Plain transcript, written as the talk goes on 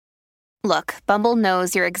Look, Bumble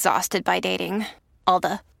knows you're exhausted by dating. All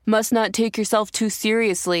the must not take yourself too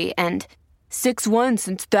seriously and 6'1"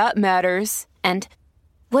 since that matters. And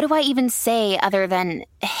what do I even say other than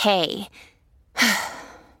hey?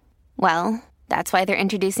 Well, that's why they're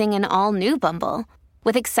introducing an all-new Bumble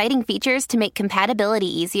with exciting features to make compatibility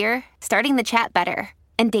easier, starting the chat better,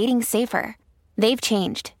 and dating safer. They've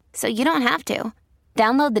changed, so you don't have to.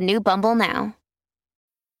 Download the new Bumble now.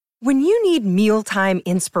 When you need mealtime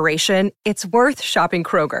inspiration, it's worth shopping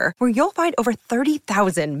Kroger, where you'll find over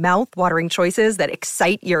 30,000 mouth-watering choices that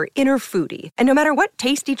excite your inner foodie. And no matter what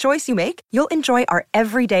tasty choice you make, you'll enjoy our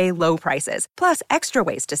everyday low prices, plus extra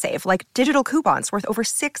ways to save, like digital coupons worth over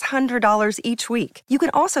 $600 each week. You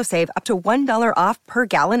can also save up to $1 off per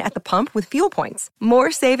gallon at the pump with fuel points.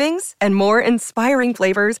 More savings and more inspiring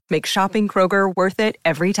flavors make shopping Kroger worth it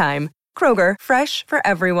every time. Kroger, fresh for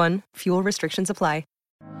everyone. Fuel restrictions apply.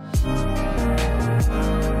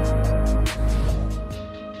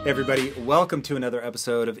 Hey everybody, welcome to another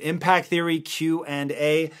episode of Impact Theory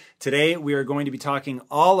Q&A. Today we are going to be talking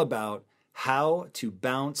all about how to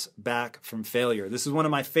bounce back from failure. This is one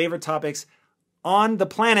of my favorite topics on the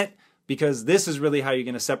planet because this is really how you're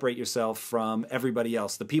going to separate yourself from everybody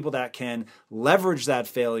else. The people that can leverage that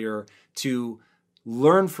failure to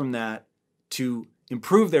learn from that, to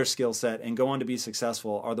improve their skill set and go on to be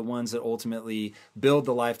successful are the ones that ultimately build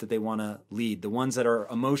the life that they want to lead. The ones that are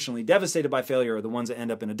emotionally devastated by failure are the ones that end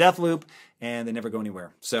up in a death loop and they never go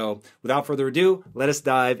anywhere. So without further ado, let us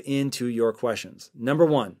dive into your questions. Number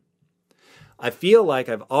one, I feel like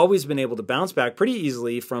I've always been able to bounce back pretty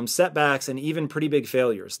easily from setbacks and even pretty big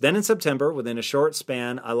failures. Then in September, within a short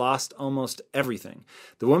span, I lost almost everything.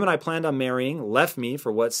 The woman I planned on marrying left me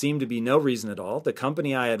for what seemed to be no reason at all. The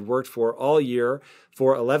company I had worked for all year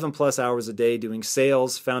for 11 plus hours a day doing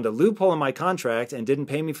sales found a loophole in my contract and didn't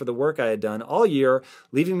pay me for the work I had done all year,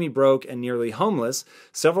 leaving me broke and nearly homeless.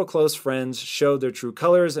 Several close friends showed their true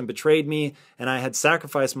colors and betrayed me, and I had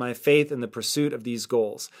sacrificed my faith in the pursuit of these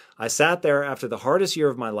goals. I sat there after the hardest year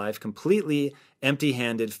of my life, completely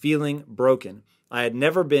empty-handed, feeling broken. I had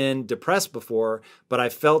never been depressed before, but I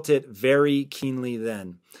felt it very keenly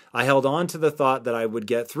then. I held on to the thought that I would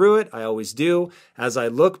get through it. I always do. As I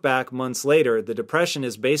look back months later, the depression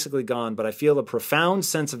is basically gone, but I feel a profound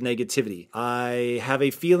sense of negativity. I have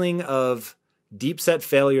a feeling of deep-set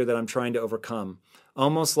failure that I'm trying to overcome.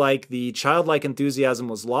 Almost like the childlike enthusiasm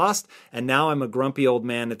was lost, and now I'm a grumpy old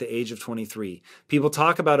man at the age of 23. People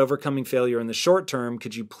talk about overcoming failure in the short term.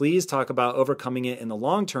 Could you please talk about overcoming it in the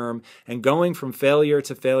long term and going from failure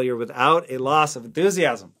to failure without a loss of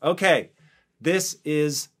enthusiasm? Okay, this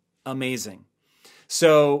is amazing.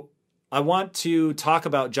 So I want to talk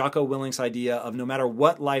about Jocko Willink's idea of no matter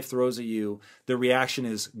what life throws at you, the reaction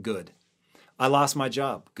is good. I lost my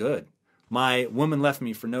job. Good. My woman left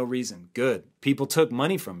me for no reason. Good. People took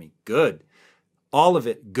money from me. Good. All of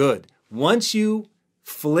it, good. Once you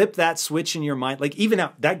flip that switch in your mind, like even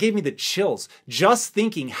now, that gave me the chills. Just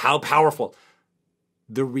thinking how powerful.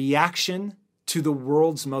 The reaction to the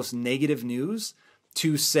world's most negative news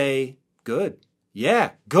to say, good.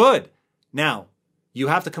 Yeah, good. Now, you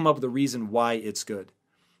have to come up with a reason why it's good.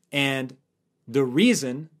 And the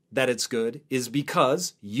reason that it's good is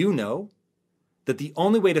because you know that the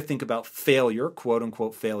only way to think about failure, quote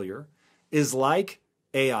unquote failure, is like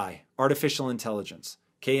AI, artificial intelligence.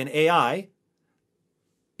 Okay, in AI,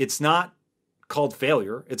 it's not called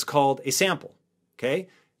failure, it's called a sample. Okay,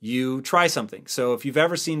 you try something. So if you've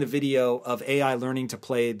ever seen the video of AI learning to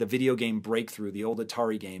play the video game Breakthrough, the old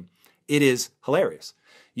Atari game, it is hilarious.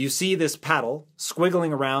 You see this paddle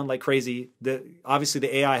squiggling around like crazy. Obviously,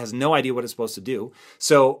 the AI has no idea what it's supposed to do.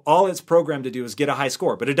 So all it's programmed to do is get a high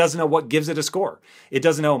score, but it doesn't know what gives it a score. It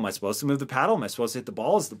doesn't know, am I supposed to move the paddle? Am I supposed to hit the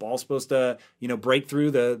ball? Is the ball supposed to, break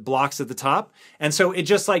through the blocks at the top? And so it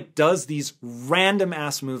just like does these random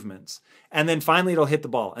ass movements. And then finally it'll hit the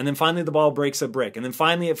ball. And then finally the ball breaks a brick. And then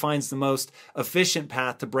finally it finds the most efficient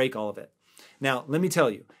path to break all of it. Now, let me tell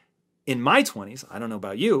you, in my 20s, I don't know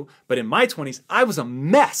about you, but in my 20s, I was a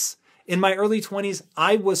mess. In my early 20s,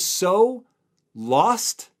 I was so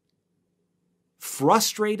lost,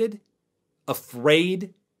 frustrated,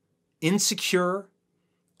 afraid, insecure,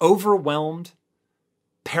 overwhelmed,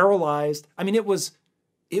 paralyzed. I mean, it was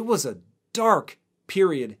a dark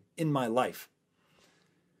period in my life.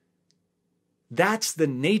 That's the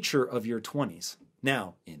nature of your 20s.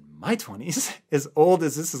 Now, in my 20s, as old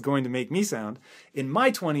as this is going to make me sound, in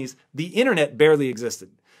my 20s, the internet barely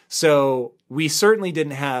existed. So we certainly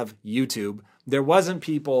didn't have YouTube. There wasn't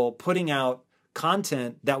people putting out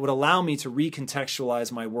content that would allow me to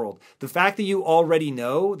recontextualize my world. The fact that you already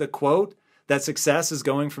know the quote that success is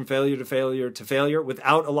going from failure to failure to failure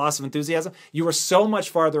without a loss of enthusiasm, you are so much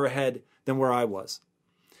farther ahead than where I was.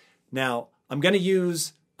 Now, I'm going to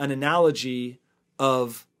use an analogy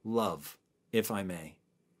of love, if I may.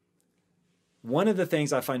 One of the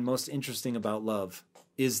things I find most interesting about love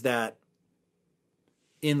is that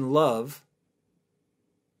in love,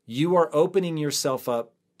 you are opening yourself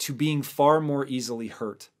up to being far more easily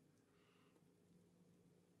hurt.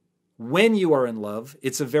 When you are in love,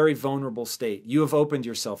 it's a very vulnerable state. You have opened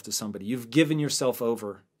yourself to somebody. You've given yourself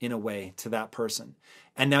over, in a way, to that person.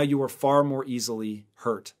 And now you are far more easily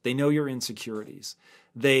hurt. They know your insecurities.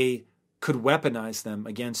 They could weaponize them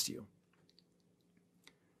against you.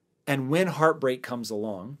 And when heartbreak comes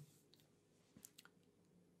along,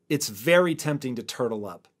 it's very tempting to turtle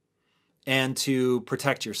up and to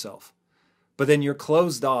protect yourself. But then you're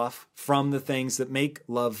closed off from the things that make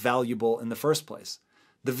love valuable in the first place.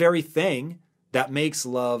 The very thing that makes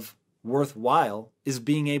love worthwhile is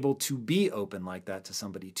being able to be open like that to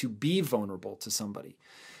somebody, to be vulnerable to somebody.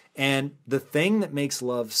 And the thing that makes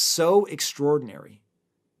love so extraordinary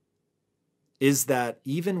is that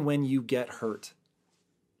even when you get hurt,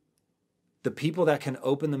 the people that can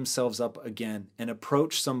open themselves up again and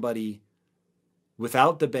approach somebody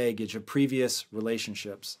without the baggage of previous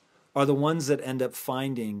relationships are the ones that end up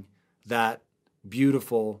finding that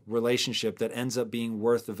beautiful relationship that ends up being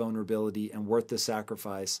worth the vulnerability and worth the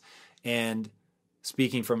sacrifice. And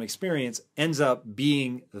speaking from experience, ends up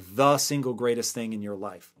being the single greatest thing in your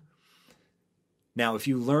life. Now, if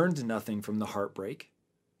you learned nothing from the heartbreak,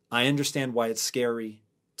 I understand why it's scary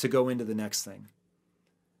to go into the next thing.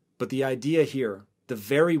 But the idea here, the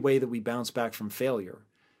very way that we bounce back from failure,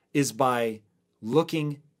 is by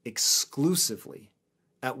looking exclusively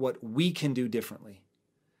at what we can do differently.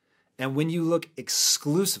 And when you look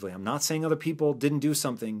exclusively, I'm not saying other people didn't do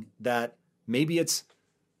something that maybe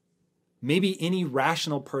any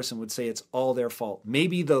rational person would say it's all their fault.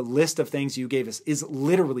 Maybe the list of things you gave us is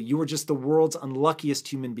literally, you were just the world's unluckiest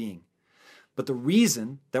human being. But the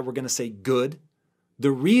reason that we're going to say good,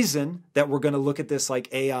 the reason that we're going to look at this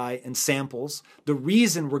like AI and samples, the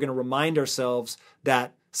reason we're going to remind ourselves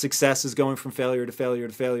that success is going from failure to failure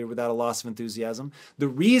to failure without a loss of enthusiasm, the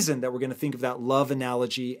reason that we're going to think of that love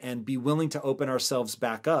analogy and be willing to open ourselves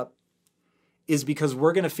back up is because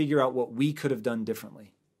we're going to figure out what we could have done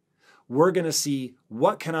differently. We're going to see,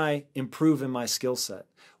 what can I improve in my skill set?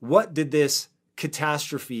 What did this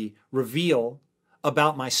catastrophe reveal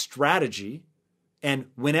about my strategy? And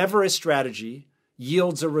whenever a strategy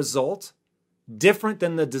yields a result different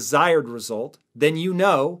than the desired result, then you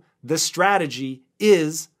know the strategy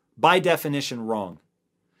is, by definition, wrong.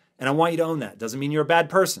 And I want you to own that. Doesn't mean you're a bad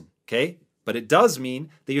person, okay? But it does mean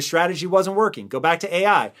that your strategy wasn't working. Go back to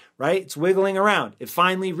AI, right? It's wiggling around. It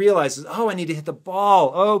finally realizes, oh, I need to hit the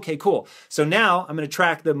ball. Okay, cool. So now I'm going to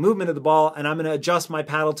track the movement of the ball and I'm going to adjust my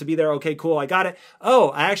paddle to be there. Okay, cool. I got it. Oh,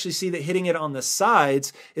 I actually see that hitting it on the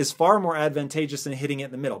sides is far more advantageous than hitting it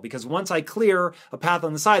in the middle, because once I clear a path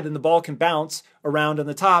on the side, then the ball can bounce around on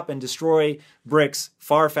the top and destroy bricks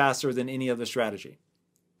far faster than any other strategy.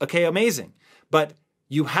 Okay, amazing. But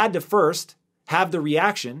you had to first have the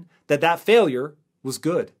reaction that failure was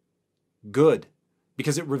good. Good.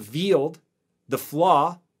 Because it revealed the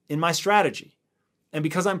flaw in my strategy. And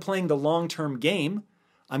because I'm playing the long-term game,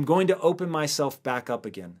 I'm going to open myself back up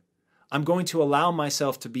again. I'm going to allow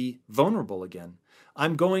myself to be vulnerable again.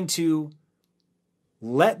 I'm going to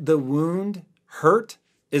let the wound hurt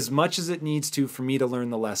as much as it needs to for me to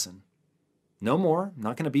learn the lesson. No more. I'm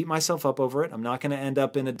not going to beat myself up over it. I'm not going to end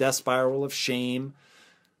up in a death spiral of shame.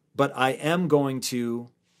 But I am going to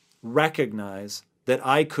recognize that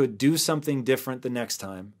I could do something different the next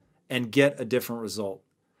time and get a different result.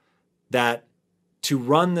 That to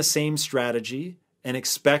run the same strategy and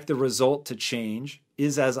expect the result to change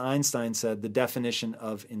is, as Einstein said, the definition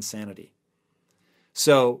of insanity.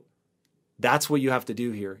 So that's what you have to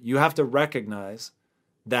do here. You have to recognize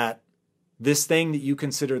that this thing that you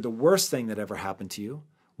consider the worst thing that ever happened to you,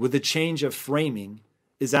 with a change of framing,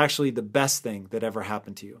 is actually the best thing that ever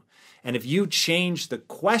happened to you. And if you change the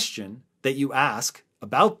question that you ask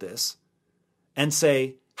about this and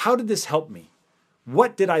say, how did this help me?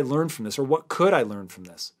 What did I learn from this? Or what could I learn from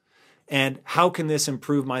this? And how can this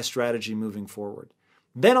improve my strategy moving forward?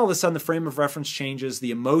 Then all of a sudden the frame of reference changes,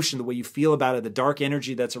 the emotion, the way you feel about it, the dark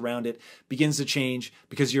energy that's around it begins to change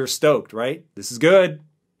because you're stoked, right? This is good.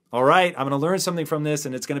 All right, I'm going to learn something from this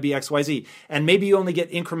and it's going to be XYZ. And maybe you only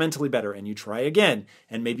get incrementally better and you try again.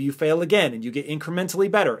 And maybe you fail again and you get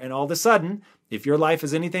incrementally better. And all of a sudden, if your life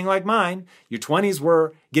is anything like mine, your 20s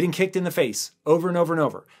were getting kicked in the face over and over and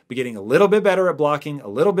over, but getting a little bit better at blocking, a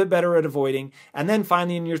little bit better at avoiding. And then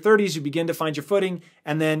finally in your 30s, you begin to find your footing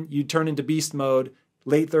and then you turn into beast mode,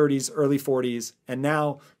 late 30s, early 40s. And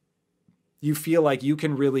now you feel like you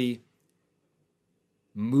can really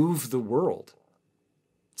move the world.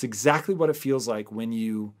 It's exactly what it feels like when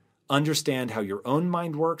you understand how your own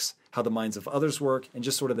mind works, how the minds of others work, and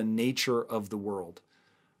just sort of the nature of the world.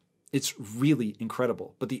 It's really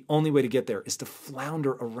incredible. But the only way to get there is to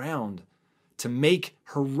flounder around, to make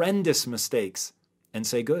horrendous mistakes and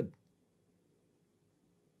say good.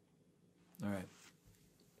 All right.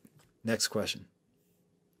 Next question.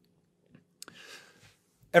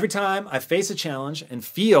 Every time I face a challenge and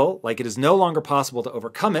feel like it is no longer possible to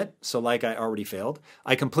overcome it, so like I already failed,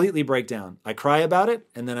 I completely break down. I cry about it,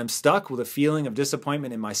 and then I'm stuck with a feeling of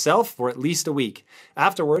disappointment in myself for at least a week.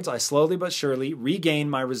 Afterwards, I slowly but surely regain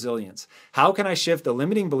my resilience. How can I shift the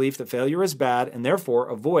limiting belief that failure is bad and therefore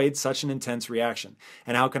avoid such an intense reaction?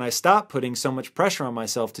 And how can I stop putting so much pressure on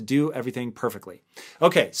myself to do everything perfectly?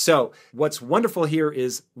 Okay, so what's wonderful here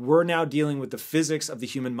is we're now dealing with the physics of the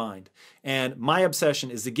human mind. And my obsession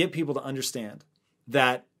is to get people to understand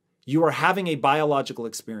that you are having a biological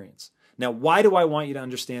experience. Now, why do I want you to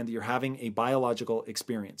understand that you're having a biological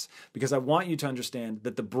experience? Because I want you to understand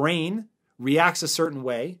that the brain reacts a certain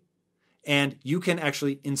way, and you can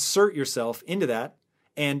actually insert yourself into that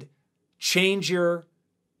and change your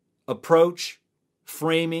approach,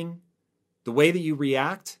 framing, the way that you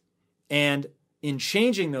react. And in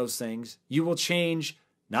changing those things, you will change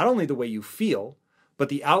not only the way you feel, but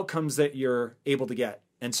the outcomes that you're able to get.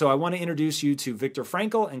 And so I want to introduce you to Viktor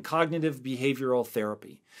Frankl and cognitive behavioral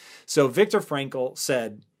therapy. So Viktor Frankl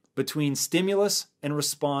said, between stimulus and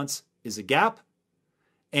response is a gap,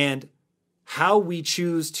 and how we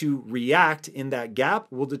choose to react in that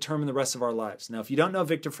gap will determine the rest of our lives. Now, if you don't know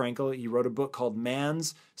Viktor Frankl, he wrote a book called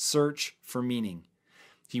Man's Search for Meaning.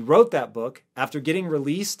 He wrote that book after getting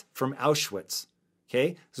released from Auschwitz.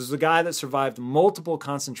 Okay, this was a guy that survived multiple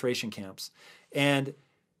concentration camps. And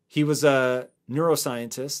he was a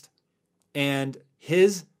neuroscientist, and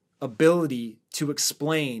his ability to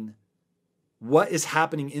explain what is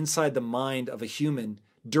happening inside the mind of a human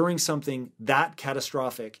during something that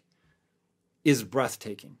catastrophic is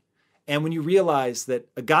breathtaking. And when you realize that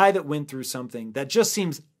a guy that went through something that just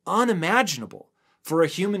seems unimaginable for a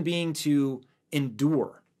human being to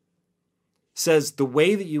endure says the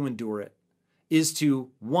way that you endure it is to,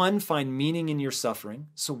 one, find meaning in your suffering.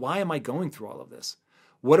 So why am I going through all of this?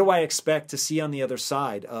 What do I expect to see on the other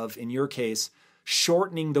side of, in your case,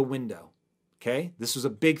 shortening the window? Okay? This was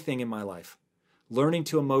a big thing in my life. Learning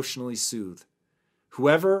to emotionally soothe.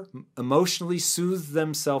 Whoever emotionally soothes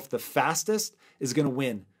themselves the fastest is going to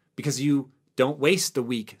win because you don't waste the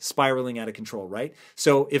week spiraling out of control, right?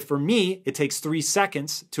 So if for me, it takes 3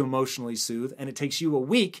 seconds to emotionally soothe and it takes you a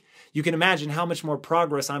week, you can imagine how much more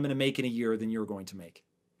progress I'm going to make in a year than you're going to make.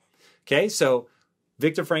 Okay, so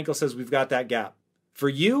Viktor Frankl says we've got that gap. For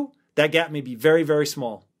you, that gap may be very, very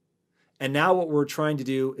small. And now what we're trying to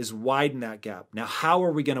do is widen that gap. Now, how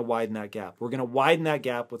are we going to widen that gap? We're going to widen that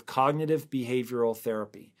gap with cognitive behavioral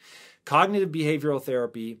therapy. Cognitive behavioral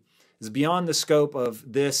therapy is beyond the scope of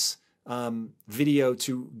this video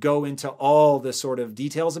to go into all the sort of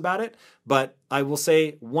details about it. But I will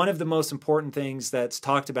say one of the most important things that's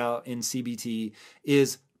talked about in CBT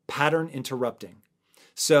is pattern interrupting.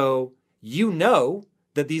 So you know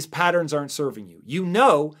that these patterns aren't serving you. You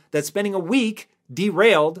know that spending a week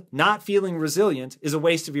derailed, not feeling resilient is a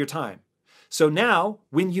waste of your time. So now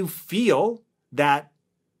when you feel that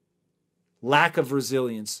lack of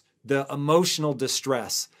resilience, the emotional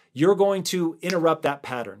distress, you're going to interrupt that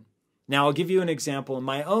pattern. Now, I'll give you an example in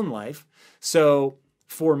my own life. So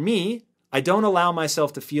for me, I don't allow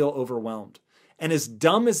myself to feel overwhelmed. And as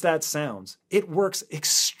dumb as that sounds, it works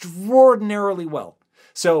extraordinarily well.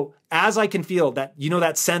 So as I can feel that,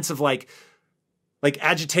 that sense of like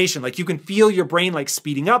agitation, like you can feel your brain like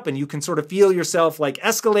speeding up and you can sort of feel yourself like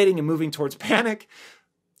escalating and moving towards panic.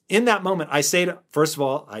 In that moment, I say first of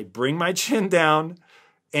all, I bring my chin down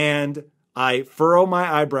and I furrow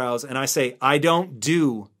my eyebrows and I say, I don't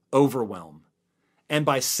do overwhelm. And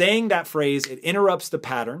by saying that phrase, it interrupts the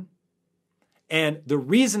pattern. And the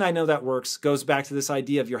reason I know that works goes back to this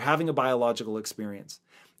idea of you're having a biological experience.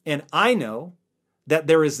 And I know that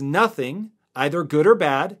there is nothing, either good or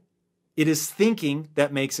bad, it is thinking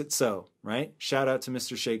that makes it so, right? Shout out to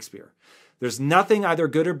Mr. Shakespeare. There's nothing either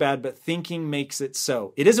good or bad, but thinking makes it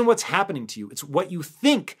so. It isn't what's happening to you. It's what you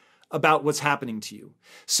think about what's happening to you.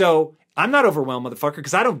 So I'm not overwhelmed, motherfucker,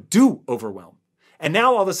 because I don't do overwhelm. And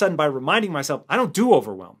now all of a sudden, by reminding myself, I don't do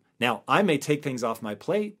overwhelm. Now, I may take things off my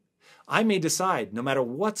plate. I may decide, no matter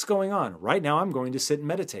what's going on, right now I'm going to sit and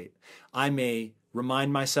meditate. I may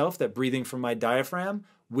remind myself that breathing from my diaphragm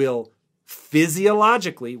will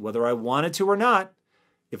physiologically, whether I wanted to or not,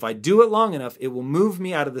 if I do it long enough, it will move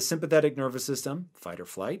me out of the sympathetic nervous system, fight or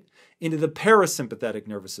flight, into the parasympathetic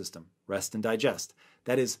nervous system, rest and digest.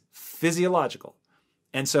 That is physiological.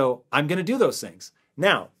 And so I'm going to do those things.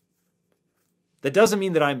 Now, that doesn't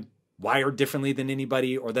mean that I'm wired differently than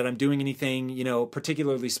anybody or that I'm doing anything,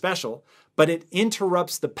 particularly special, but it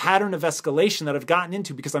interrupts the pattern of escalation that I've gotten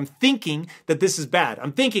into because I'm thinking that this is bad.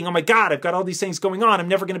 I'm thinking, oh my God, I've got all these things going on. I'm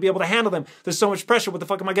never going to be able to handle them. There's so much pressure. What the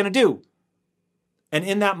fuck am I going to do? And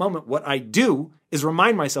in that moment, what I do is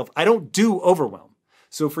remind myself, I don't do overwhelm.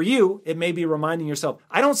 So for you, it may be reminding yourself,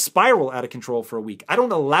 I don't spiral out of control for a week. I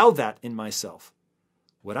don't allow that in myself.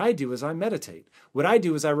 What I do is I meditate. What I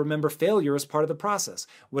do is I remember failure as part of the process.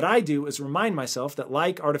 What I do is remind myself that,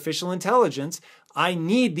 like artificial intelligence, I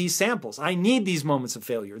need these samples. I need these moments of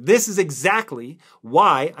failure. This is exactly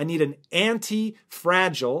why I need an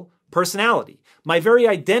anti-fragile personality. My very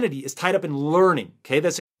identity is tied up in learning. Okay,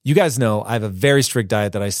 You guys know I have a very strict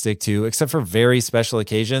diet that I stick to, except for very special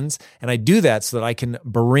occasions. And I do that so that I can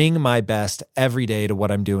bring my best every day to what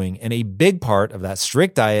I'm doing. And a big part of that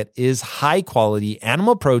strict diet is high quality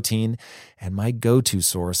animal protein, and my go-to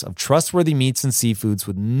source of trustworthy meats and seafoods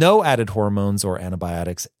with no added hormones or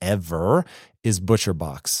antibiotics ever is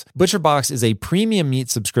ButcherBox. ButcherBox is a premium meat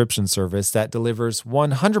subscription service that delivers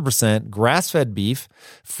 100% grass-fed beef,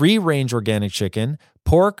 free-range organic chicken,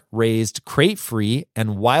 pork raised crate-free,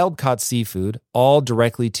 and wild-caught seafood, all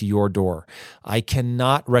directly to your door. I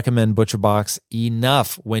cannot recommend ButcherBox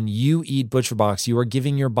enough. When you eat ButcherBox, you are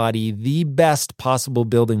giving your body the best possible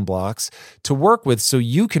building blocks to work with so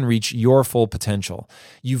you can reach your full potential.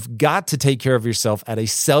 You've got to take care of yourself at a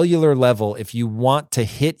cellular level if you want to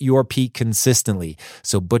hit your peak consistently.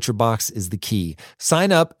 So ButcherBox is the key.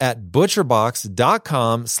 Sign up at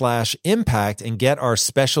butcherbox.com/impact and get our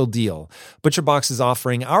special deal. ButcherBox is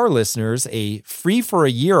offering our listeners a free for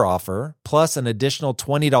a year offer plus an additional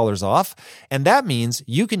 $20 off. And that means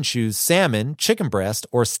you can choose salmon, chicken breast,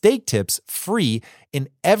 or steak tips free in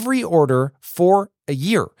every order for a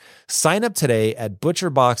year. Sign up today at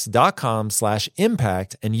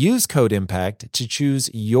butcherbox.com/impact and use code IMPACT to choose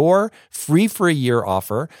your free for a year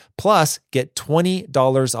offer, plus get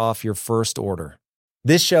 $20 off your first order.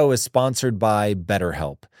 This show is sponsored by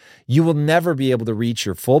BetterHelp. You will never be able to reach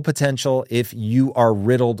your full potential if you are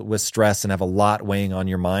riddled with stress and have a lot weighing on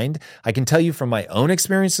your mind. I can tell you from my own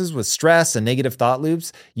experiences with stress and negative thought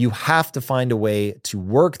loops, you have to find a way to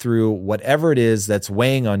work through whatever it is that's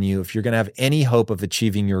weighing on you if you're going to have any hope of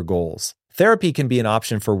achieving your goals. Therapy can be an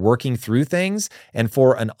option for working through things, and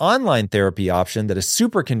for an online therapy option that is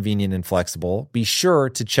super convenient and flexible, be sure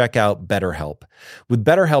to check out BetterHelp. With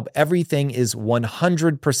BetterHelp, everything is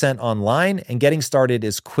 100% online, and getting started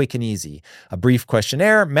is quick and easy. A brief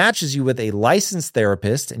questionnaire matches you with a licensed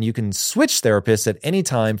therapist, and you can switch therapists at any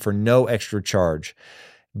time for no extra charge.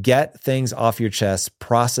 Get things off your chest,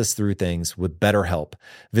 process through things with BetterHelp.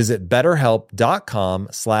 Visit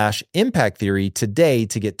betterhelp.com/impact theory today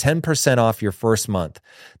to get 10% off your first month.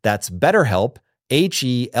 That's BetterHelp,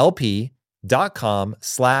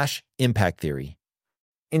 HELP.com/impact theory.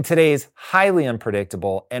 In today's highly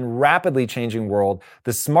unpredictable and rapidly changing world,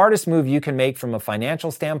 the smartest move you can make from a financial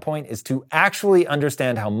standpoint is to actually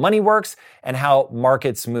understand how money works and how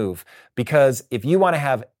markets move. Because if you want to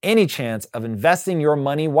have any chance of investing your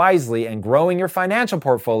money wisely and growing your financial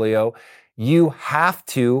portfolio, you have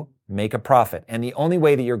to make a profit. And the only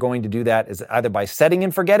way that you're going to do that is either by setting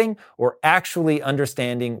and forgetting or actually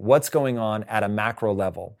understanding what's going on at a macro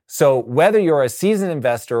level. So whether you're a seasoned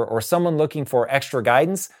investor or someone looking for extra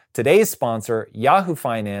guidance, today's sponsor, Yahoo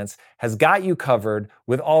Finance, has got you covered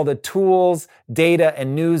with all the tools, data,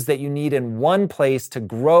 and news that you need in one place to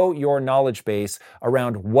grow your knowledge base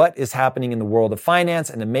around what is happening in the world of finance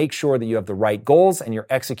and to make sure that you have the right goals and you're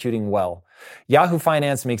executing well. Yahoo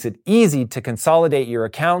Finance makes it easy to consolidate your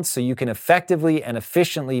accounts so you can effectively and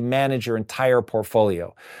efficiently manage your entire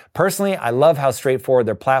portfolio. Personally, I love how straightforward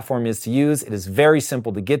their platform is to use. It is very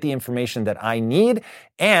simple to get the information that I need,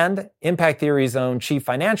 and Impact Theory's own chief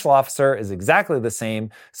financial financial officer is exactly the same,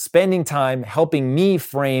 spending time helping me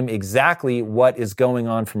frame exactly what is going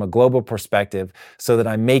on from a global perspective so that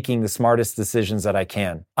I'm making the smartest decisions that I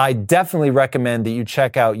can. I definitely recommend that you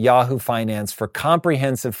check out Yahoo Finance for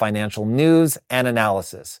comprehensive financial news and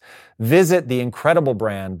analysis. Visit the incredible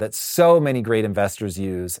brand that so many great investors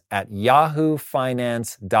use at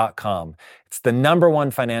yahoofinance.com. It's the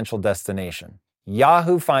 #1 financial destination,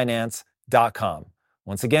 yahoofinance.com.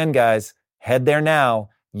 Once again, guys, head there now,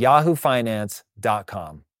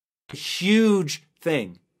 yahoofinance.com. Huge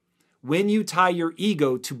thing. When you tie your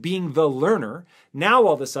ego to being the learner, now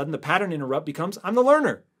all of a sudden the pattern interrupt becomes, I'm the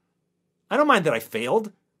learner. I don't mind that I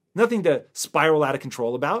failed. Nothing to spiral out of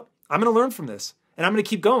control about. I'm going to learn from this and I'm going to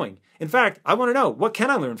keep going. In fact, I want to know, what can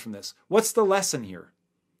I learn from this? What's the lesson here?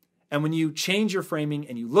 And when you change your framing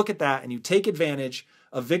and you look at that and you take advantage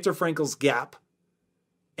of Viktor Frankl's gap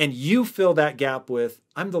and you fill that gap with,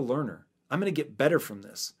 I'm the learner. I'm going to get better from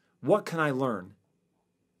this. What can I learn?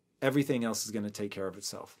 Everything else is going to take care of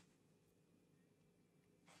itself.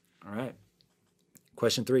 All right.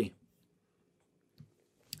 Question 3.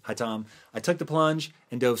 Hi, Tom. I took the plunge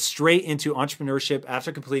and dove straight into entrepreneurship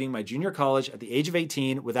after completing my junior college at the age of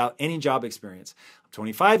 18 without any job experience. I'm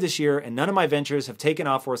 25 this year, and none of my ventures have taken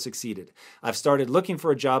off or succeeded. I've started looking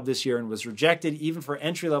for a job this year and was rejected even for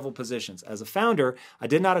entry-level positions. As a founder, I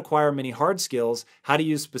did not acquire many hard skills, how to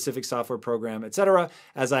use specific software program, etc.,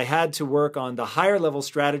 as I had to work on the higher-level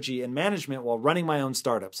strategy and management while running my own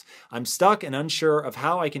startups. I'm stuck and unsure of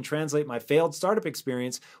how I can translate my failed startup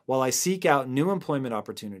experience while I seek out new employment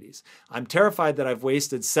opportunities. I'm terrified that I've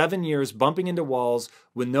wasted 7 years bumping into walls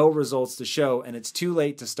with no results to show, and it's too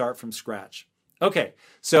late to start from scratch. Okay,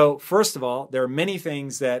 so first of all, there are many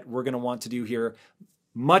things that we're going to want to do here.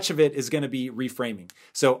 Much of it is going to be reframing.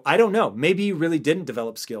 So I don't know, maybe you really didn't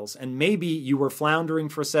develop skills, and maybe you were floundering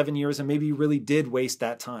for 7 years, and maybe you really did waste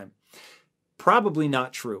that time. Probably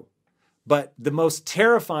not true. But the most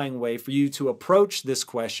terrifying way for you to approach this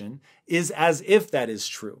question is as if that is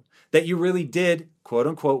true, that you really did, quote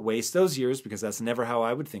unquote, waste those years, because that's never how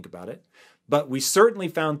I would think about it. But we certainly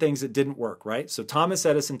found things that didn't work, right? So Thomas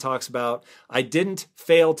Edison talks about, I didn't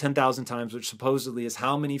fail 10,000 times, which supposedly is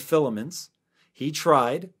how many filaments he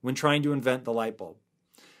tried when trying to invent the light bulb.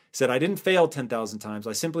 He said, I didn't fail 10,000 times.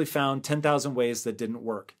 I simply found 10,000 ways that didn't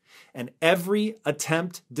work. And every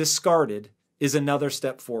attempt discarded is another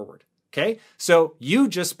step forward. Okay, so you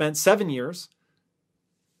just spent 7 years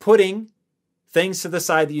putting things to the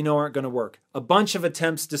side that you know aren't going to work. A bunch of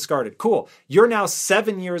attempts discarded. Cool. You're now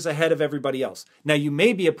 7 years ahead of everybody else. Now, you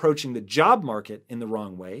may be approaching the job market in the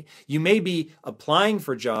wrong way. You may be applying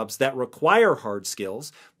for jobs that require hard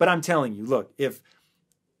skills. But I'm telling you, look, if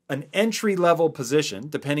an entry-level position,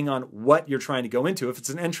 depending on what you're trying to go into, if it's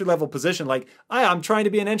an entry-level position, like I'm trying to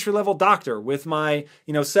be an entry-level doctor with my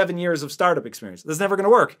 7 years of startup experience, that's never going to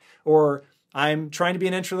work. Or I'm trying to be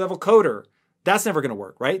an entry-level coder. That's never going to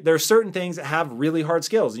work, right? There are certain things that have really hard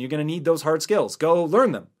skills, and you're going to need those hard skills. Go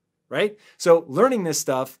learn them, right? So learning this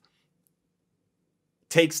stuff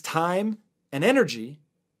takes time and energy,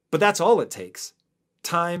 but that's all it takes.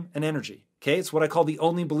 Time and energy, okay? It's what I call the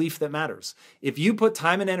only belief that matters. If you put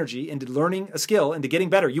time and energy into learning a skill, into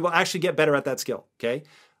getting better, you will actually get better at that skill, okay?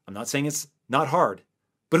 I'm not saying it's not hard,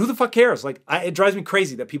 but who the fuck cares? It drives me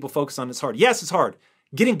crazy that people focus on it's hard. Yes, it's hard.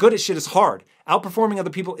 Getting good at shit is hard. Outperforming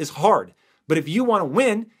other people is hard. But if you want to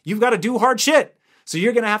win, you've got to do hard shit. So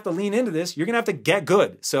you're going to have to lean into this. You're going to have to get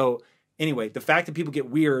good. So anyway, the fact that people get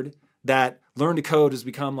weird, that learn to code has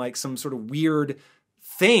become like some sort of weird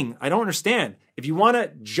thing, I don't understand. If you want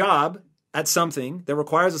a job at something that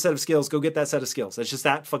requires a set of skills, go get that set of skills. That's just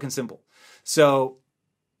that fucking simple. So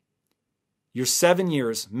your 7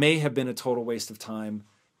 years may have been a total waste of time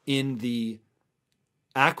in the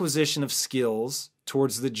acquisition of skills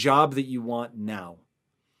towards the job that you want now.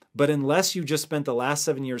 But unless you just spent the last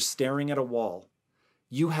 7 years staring at a wall,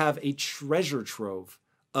 you have a treasure trove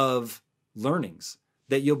of learnings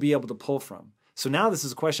that you'll be able to pull from. So now this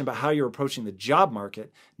is a question about how you're approaching the job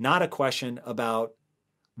market, not a question about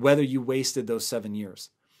whether you wasted those 7 years.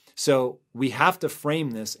 So we have to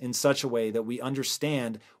frame this in such a way that we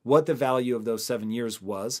understand what the value of those 7 years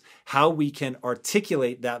was, how we can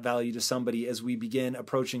articulate that value to somebody as we begin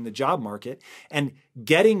approaching the job market. And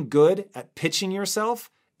getting good at pitching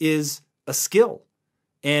yourself is a skill,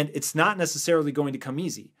 and it's not necessarily going to come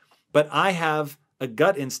easy. But I have a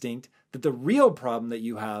gut instinct that the real problem that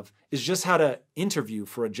you have is just how to interview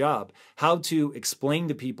for a job, how to explain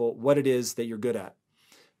to people what it is that you're good at.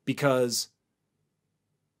 Because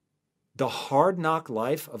the hard knock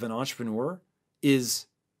life of an entrepreneur is,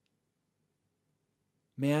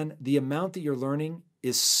 man, the amount that you're learning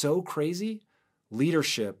is so crazy.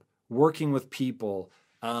 leadership, working with people,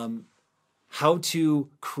 how to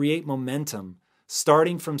create momentum,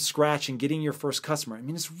 starting from scratch and getting your first customer. I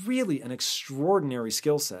mean, it's really an extraordinary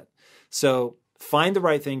skill set. So find the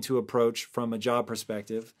right thing to approach from a job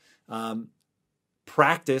perspective.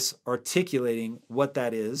 Practice articulating what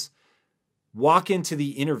that is. Walk into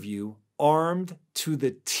the interview armed to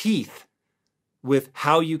the teeth with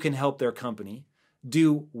how you can help their company.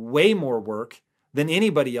 Do way more work than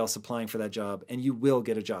anybody else applying for that job, and you will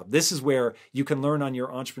get a job. This is where you can learn on your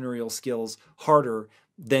entrepreneurial skills harder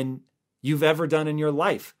than you've ever done in your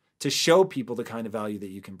life to show people the kind of value that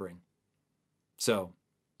you can bring. So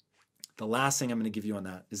the last thing I'm going to give you on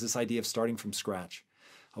that is this idea of starting from scratch.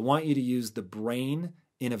 I want you to use the brain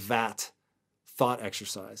in a vat thought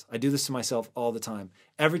exercise. I do this to myself all the time.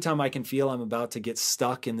 Every time I can feel I'm about to get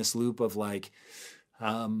stuck in this loop of like,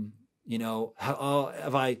 have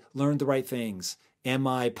I learned the right things? Am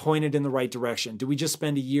I pointed in the right direction? Did we just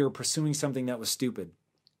spend a year pursuing something that was stupid?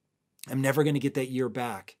 I'm never going to get that year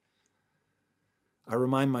back. I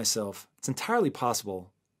remind myself it's entirely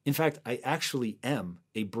possible. In fact, I actually am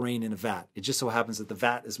a brain in a vat. It just so happens that the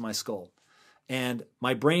vat is my skull. And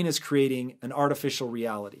my brain is creating an artificial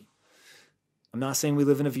reality. I'm not saying we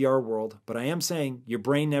live in a VR world, but I am saying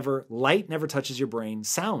light never touches your brain,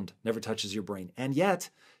 sound never touches your brain. And yet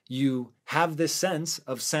you have this sense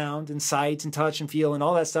of sound and sight and touch and feel and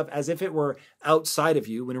all that stuff as if it were outside of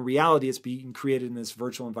you, when in reality it's being created in this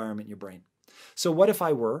virtual environment in your brain. So what if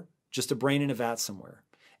I were just a brain in a vat somewhere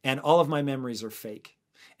and all of my memories are fake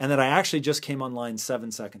and that I actually just came online 7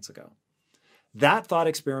 seconds ago? That thought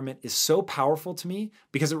experiment is so powerful to me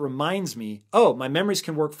because it reminds me, oh, my memories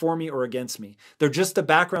can work for me or against me. They're just the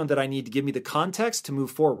background that I need to give me the context to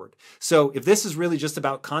move forward. So if this is really just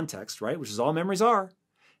about context, right, which is all memories are,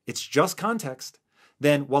 it's just context,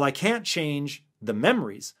 then while I can't change the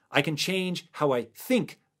memories, I can change how I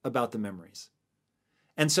think about the memories.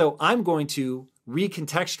 And so I'm going to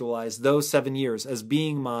recontextualize those 7 years as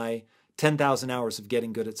being my 10,000 hours of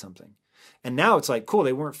getting good at something. And now it's like, cool,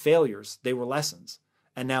 they weren't failures, they were lessons.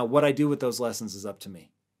 And now what I do with those lessons is up to me.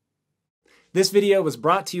 This video was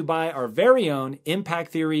brought to you by our very own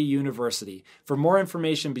Impact Theory University. For more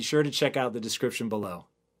information, be sure to check out the description below.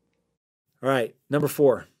 All right, number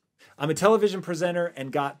 4. I'm a television presenter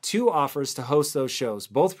and got 2 offers to host those shows.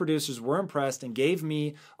 Both producers were impressed and gave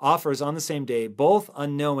me offers on the same day, both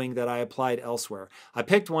unknowing that I applied elsewhere. I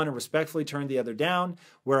picked one and respectfully turned the other down.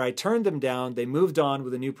 Where I turned them down, they moved on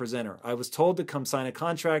with a new presenter. I was told to come sign a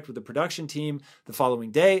contract with the production team the following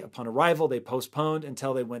day. Upon arrival, they postponed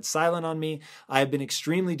until they went silent on me. I have been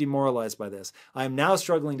extremely demoralized by this. I am now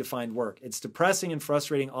struggling to find work. It's depressing and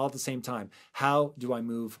frustrating all at the same time. How do I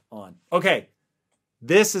move on? Okay.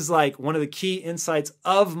 This is like one of the key insights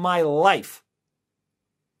of my life.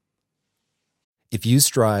 If you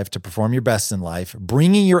strive to perform your best in life,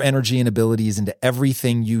 bringing your energy and abilities into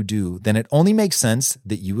everything you do, then it only makes sense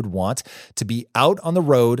that you would want to be out on the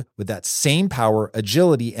road with that same power,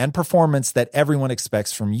 agility, and performance that everyone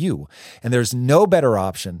expects from you. And there's no better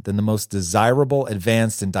option than the most desirable,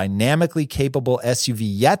 advanced, and dynamically capable SUV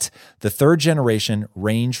yet, the 3rd generation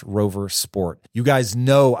Range Rover Sport. You guys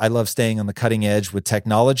know I love staying on the cutting edge with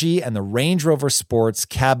technology, and the Range Rover Sport's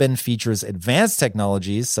cabin features advanced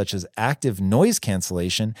technologies such as active noise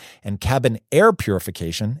cancellation and cabin air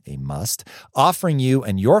purification, a must, offering you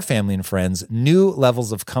and your family and friends new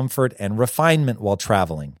levels of comfort and refinement while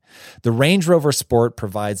traveling. The Range Rover Sport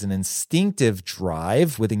provides an instinctive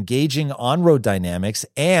drive with engaging on-road dynamics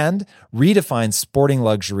and redefines sporting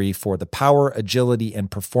luxury for the power, agility,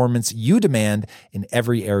 and performance you demand in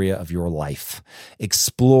every area of your life.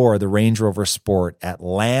 Explore the Range Rover Sport at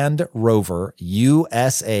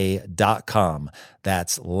LandRoverUSA.com.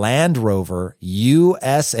 That's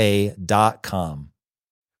LandRoverUSA.com.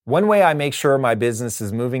 One way I make sure my business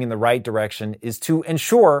is moving in the right direction is to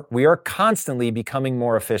ensure we are constantly becoming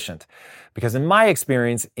more efficient. Because in my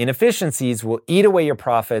experience, inefficiencies will eat away your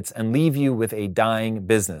profits and leave you with a dying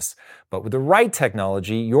business. But with the right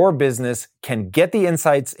technology, your business can get the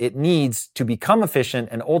insights it needs to become efficient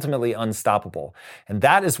and ultimately unstoppable. And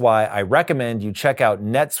that is why I recommend you check out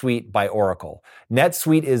NetSuite by Oracle.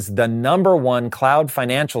 NetSuite is the #1 cloud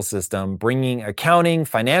financial system, bringing accounting,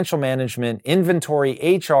 financial management, inventory,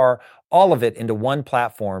 HR, all of it into one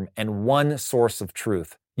platform and one source of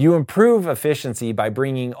truth. You improve efficiency by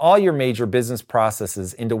bringing all your major business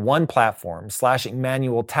processes into one platform, slashing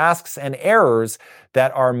manual tasks and errors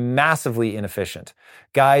that are massively inefficient.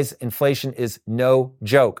 Guys, inflation is no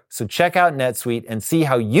joke. So check out NetSuite and see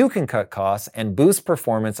how you can cut costs and boost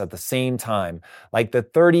performance at the same time, like the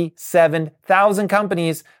 37,000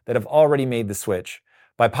 companies that have already made the switch.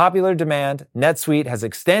 By popular demand, NetSuite has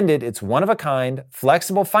extended its one-of-a-kind,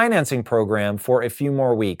 flexible financing program for a few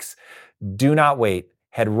more weeks. Do not wait.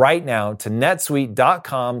 Head right now to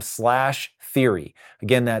netsuite.com/theory.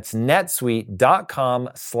 Again, that's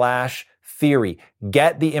netsuite.com/theory.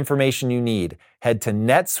 Get the information you need. Head to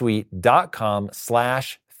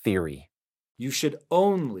netsuite.com/theory. You should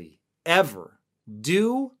only ever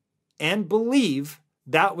do and believe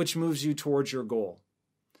that which moves you towards your goal.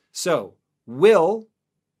 So, will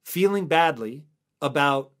feeling badly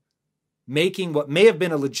about making what may have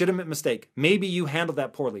been a legitimate mistake. Maybe you handled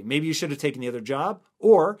that poorly. Maybe you should have taken the other job,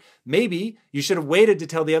 or maybe you should have waited to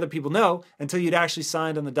tell the other people no until you'd actually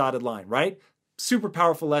signed on the dotted line, right? Super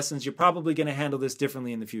powerful lessons. You're probably going to handle this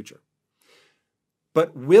differently in the future.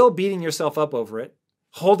 But will beating yourself up over it,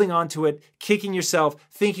 holding on to it, kicking yourself,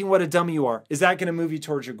 thinking what a dummy you are, is that going to move you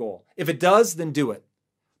towards your goal? If it does, then do it.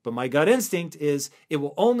 But my gut instinct is it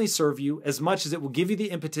will only serve you as much as it will give you the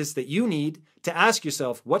impetus that you need to ask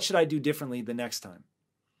yourself, what should I do differently the next time?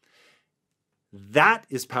 That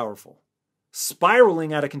is powerful.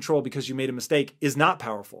 Spiraling out of control because you made a mistake is not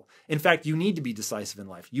powerful. In fact, you need to be decisive in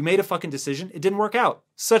life. You made a fucking decision. It didn't work out.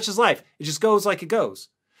 Such is life. It just goes like it goes.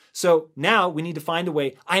 So now we need to find a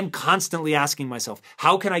way. I am constantly asking myself,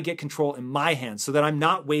 how can I get control in my hands so that I'm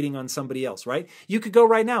not waiting on somebody else, right? You could go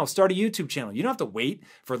right now, start a YouTube channel. You don't have to wait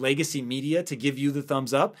for legacy media to give you the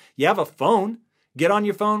thumbs up. You have a phone. Get on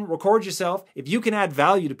your phone, record yourself. If you can add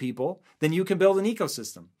value to people, then you can build an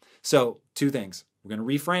ecosystem. So 2 things. We're going to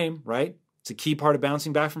reframe, right? It's a key part of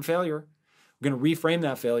bouncing back from failure. We're going to reframe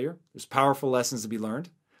that failure. There's powerful lessons to be learned.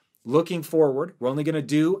 Looking forward, we're only going to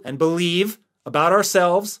do and believe about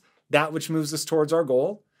ourselves that which moves us towards our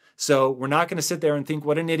goal. So we're not going to sit there and think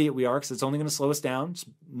what an idiot we are, because it's only going to slow us down. It's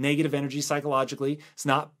negative energy psychologically. It's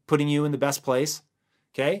not putting you in the best place.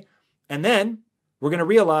 Okay? And then we're going to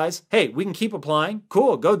realize, hey, we can keep applying.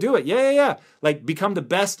 Cool, go do it. Yeah. Like, become the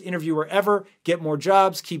best interviewer ever, get more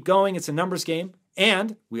jobs, keep going. It's a numbers game.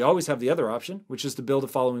 And we always have the other option, which is to build a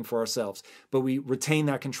following for ourselves. But we retain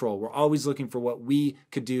that control. We're always looking for what we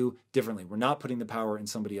could do differently. We're not putting the power in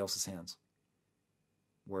somebody else's hands.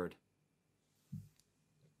 Word.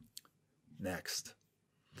 Next.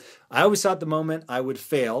 I always thought the moment I would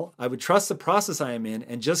fail, I would trust the process I am in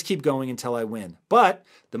and just keep going until I win. But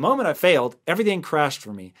the moment I failed, everything crashed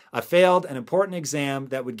for me. I failed an important exam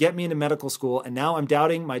that would get me into medical school, and now I'm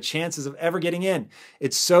doubting my chances of ever getting in.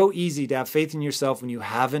 It's so easy to have faith in yourself when you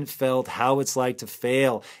haven't felt how it's like to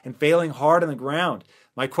fail, and failing hard on the ground.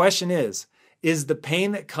 My question is the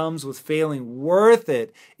pain that comes with failing worth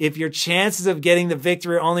it if your chances of getting the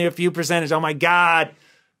victory are only a few percentage? Oh my God.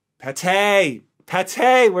 Pate,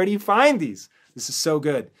 where do you find these? This is so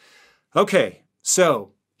good. Okay,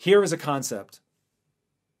 so here is a concept.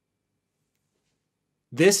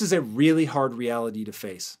 This is a really hard reality to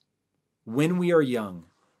face. When we are young,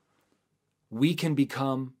 we can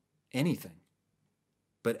become anything.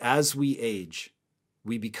 But as we age,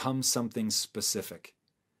 we become something specific.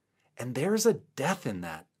 And there's a death in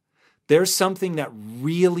that. There's something that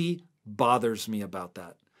really bothers me about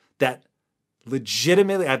that. That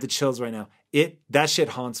legitimately, I have the chills right now. That shit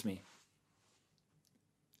haunts me.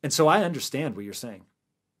 And so I understand what you're saying.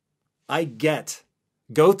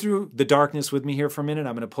 Go through the darkness with me here for a minute.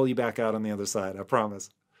 I'm going to pull you back out on the other side. I promise.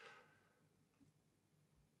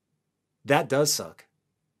 That does suck.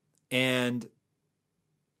 And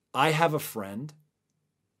I have a friend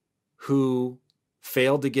who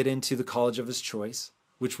failed to get into the college of his choice,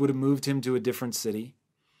 which would have moved him to a different city.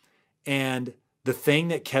 And the thing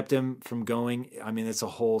that kept him from going, I mean, it's a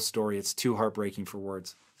whole story. It's too heartbreaking for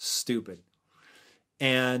words. Stupid.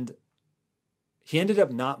 And he ended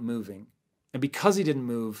up not moving. And because he didn't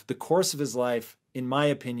move, the course of his life, in my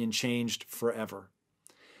opinion, changed forever.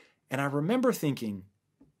 And I remember thinking,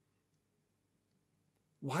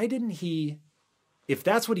 why didn't he, if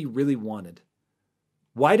that's what he really wanted,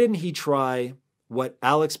 why didn't he try what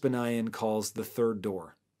Alex Benayan calls the third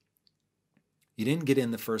door? You didn't get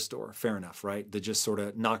in the first door. Fair enough, right? The just sort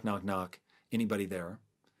of knock, knock, knock. Anybody there?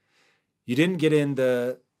 You didn't get in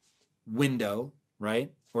the window,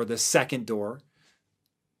 right? Or the second door.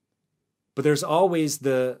 But there's always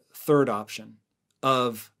the third option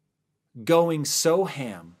of going so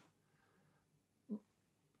ham,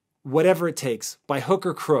 whatever it takes, by hook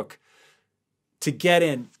or crook, to get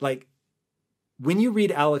in. Like, when you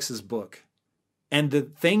read Alex's book and the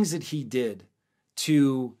things that he did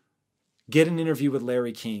to get an interview with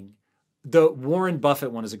Larry King, the Warren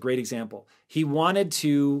Buffett one is a great example. He wanted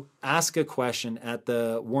to ask a question at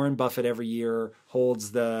the Warren Buffett every year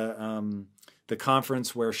holds the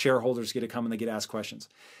conference where shareholders get to come and they get asked questions.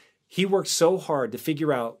 he worked so hard to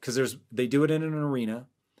figure out, because they do it in an arena.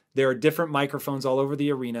 There are different microphones all over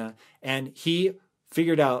the arena. And he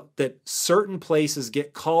figured out that certain places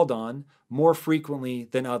get called on more frequently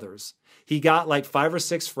than others. He got like 5 or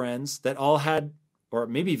 6 friends that all had, or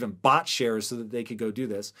maybe even bought shares so that they could go do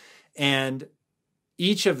this. And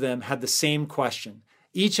each of them had the same question.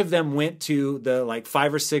 Each of them went to the like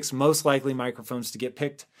 5 or 6 most likely microphones to get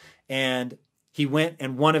picked. And he went,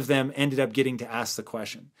 and one of them ended up getting to ask the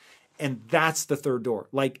question. And that's the third door.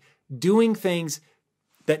 Like doing things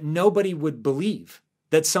that nobody would believe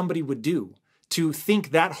that somebody would do, to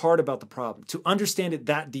think that hard about the problem, to understand it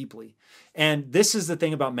that deeply. And this is the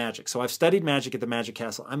thing about magic. So I've studied magic at the Magic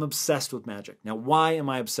Castle. I'm obsessed with magic. Now, why am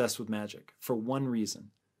I obsessed with magic? For one reason.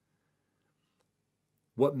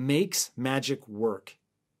 What makes magic work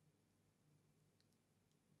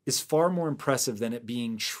is far more impressive than it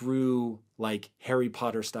being true, like Harry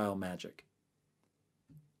Potter style magic.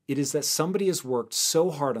 It is that somebody has worked so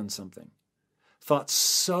hard on something, thought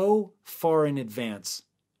so far in advance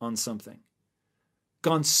on something,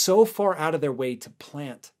 gone so far out of their way to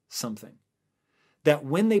plant something, that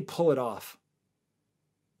when they pull it off,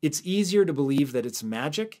 it's easier to believe that it's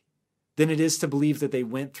magic than it is to believe that they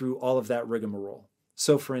went through all of that rigmarole.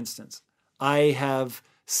 So for instance, I have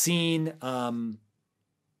seen, I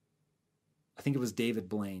think it was David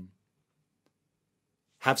Blaine,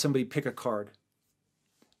 have somebody pick a card.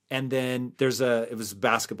 And then it was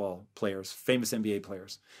basketball players, famous NBA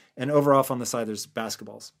players. And over off on the side, there's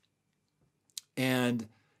basketballs. And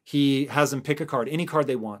he has them pick a card, any card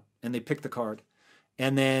they want. And they pick the card.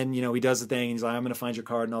 And then, he does the thing. And he's like, I'm going to find your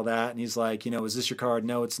card and all that. And he's like, is this your card?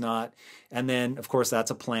 No, it's not. And then, of course,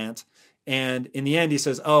 that's a plant. And in the end, he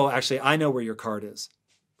says, oh, actually, I know where your card is.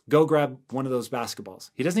 Go grab one of those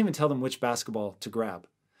basketballs. He doesn't even tell them which basketball to grab.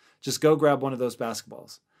 Just go grab one of those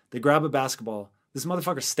basketballs. They grab a basketball. This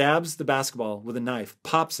motherfucker stabs the basketball with a knife,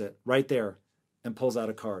 pops it right there, and pulls out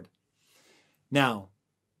a card. Now,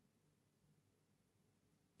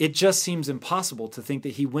 it just seems impossible to think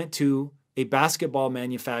that he went to a basketball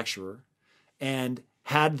manufacturer and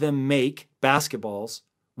had them make basketballs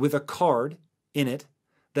with a card in it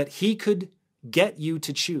that he could get you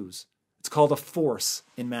to choose. It's called a force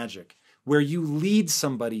in magic, where you lead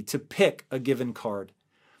somebody to pick a given card.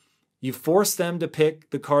 You force them to pick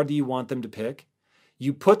the card that you want them to pick.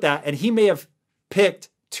 You put that, and he may have picked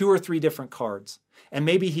 2 or 3 different cards, and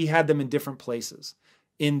maybe he had them in different places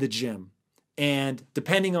in the gym. And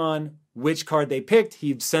depending on which card they picked,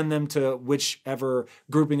 he'd send them to whichever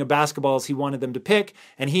grouping of basketballs he wanted them to pick.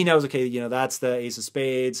 And he knows, okay, that's the ace of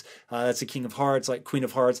spades, that's the king of hearts, like queen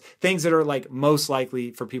of hearts, things that are like most likely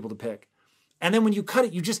for people to pick. And then when you cut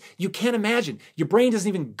it, you can't imagine. Your brain doesn't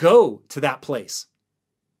even go to that place.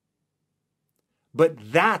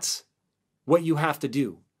 But that's what you have to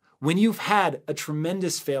do when you've had a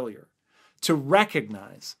tremendous failure, to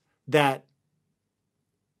recognize that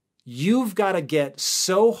you've got to get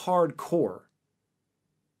so hardcore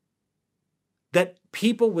that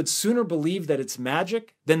people would sooner believe that it's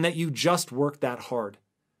magic than that you just worked that hard.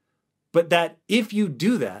 But that if you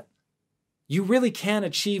do that, you really can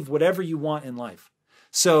achieve whatever you want in life.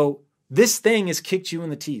 So this thing has kicked you in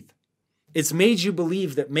the teeth. It's made you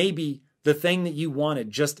believe that maybe the thing that you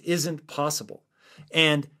wanted just isn't possible.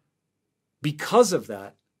 And because of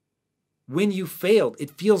that, when you failed,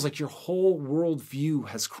 it feels like your whole worldview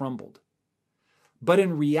has crumbled. But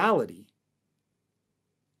in reality,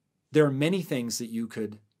 there are many things that you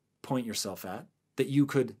could point yourself at, that you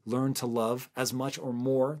could learn to love as much or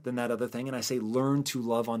more than that other thing. And I say learn to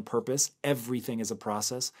love on purpose. Everything is a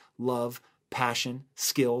process. Love, passion,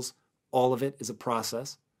 skills, all of it is a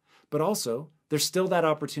process. But also, there's still that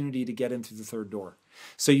opportunity to get in through the third door.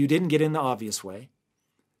 So you didn't get in the obvious way,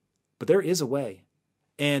 but there is a way.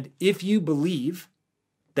 And if you believe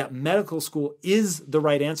that medical school is the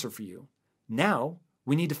right answer for you, now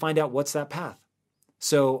we need to find out what's that path.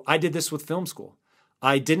 So I did this with film school.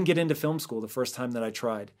 I didn't get into film school the first time that I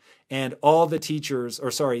tried. And all the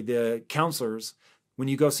the counselors, when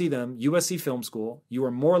you go see them, USC Film School, you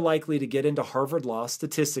are more likely to get into Harvard Law.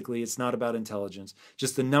 Statistically, it's not about intelligence,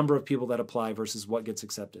 just the number of people that apply versus what gets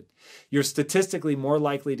accepted. You're statistically more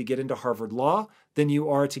likely to get into Harvard Law than you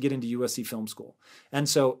are to get into USC Film School. And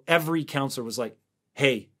so every counselor was like,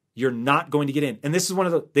 hey, you're not going to get in. And this is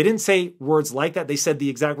they didn't say words like that. They said the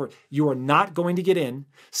exact word. You are not going to get in.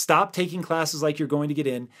 Stop taking classes like you're going to get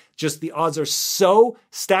in. Just the odds are so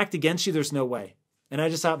stacked against you, there's no way. And I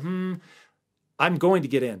just thought, I'm going to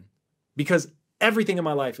get in, because everything in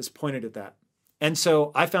my life is pointed at that. And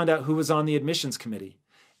so I found out who was on the admissions committee.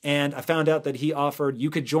 And I found out that he offered, you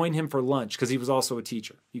could join him for lunch, because he was also a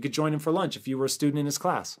teacher. You could join him for lunch if you were a student in his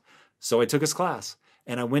class. So I took his class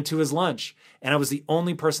and I went to his lunch and I was the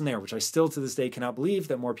only person there, which I still to this day cannot believe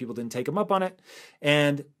that more people didn't take him up on it.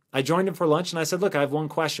 And I joined him for lunch and I said, look, I have one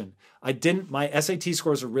question. My SAT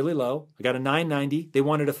scores are really low. I got a 990. They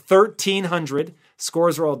wanted a 1300.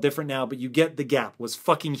 Scores are all different now, but you get the gap. It was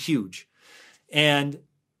fucking huge. And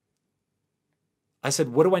I said,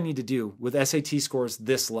 what do I need to do with SAT scores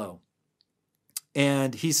this low?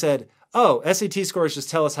 And he said, oh, SAT scores just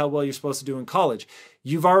tell us how well you're supposed to do in college.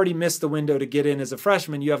 You've already missed the window to get in as a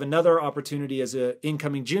freshman. You have another opportunity as an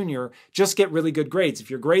incoming junior. Just get really good grades. If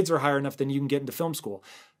your grades are higher enough, then you can get into film school.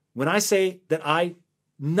 When I say that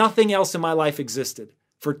nothing else in my life existed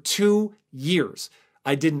for 2 years.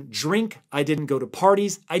 I didn't drink. I didn't go to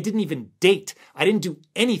parties. I didn't even date. I didn't do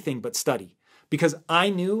anything but study because I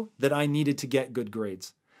knew that I needed to get good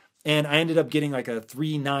grades. And I ended up getting like a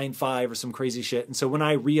 3.95 or some crazy shit. And so when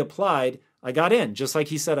I reapplied, I got in just like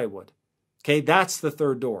he said I would. Okay, that's the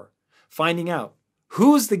third door. Finding out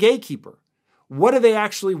who's the gatekeeper. What do they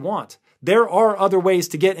actually want? There are other ways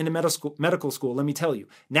to get into medical school, let me tell you.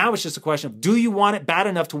 Now it's just a question of, do you want it bad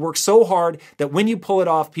enough to work so hard that when you pull it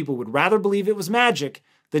off, people would rather believe it was magic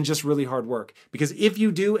than just really hard work? Because if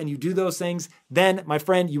you do and you do those things, then, my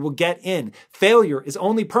friend, you will get in. Failure is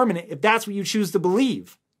only permanent if that's what you choose to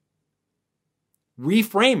believe.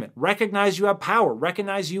 Reframe it. Recognize you have power.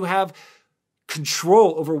 Recognize you have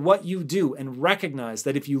control over what you do, and recognize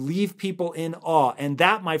that if you leave people in awe, and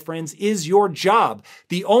that, my friends, is your job.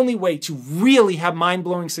 The only way to really have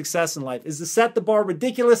mind-blowing success in life is to set the bar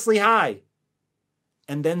ridiculously high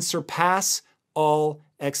and then surpass all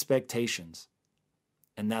expectations.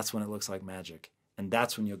 And that's when it looks like magic. And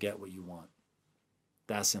that's when you'll get what you want.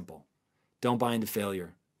 That simple. Don't buy into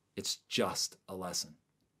failure. It's just a lesson.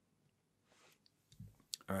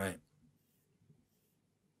 All right.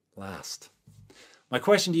 Last. My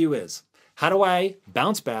question to you is, how do I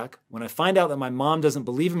bounce back when I find out that my mom doesn't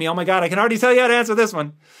believe in me? Oh my God, I can already tell you how to answer this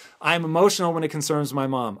one. I'm emotional when it concerns my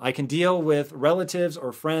mom. I can deal with relatives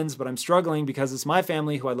or friends, but I'm struggling because it's my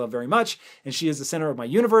family who I love very much, and she is the center of my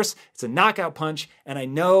universe. It's a knockout punch, and I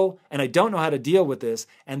don't know how to deal with this,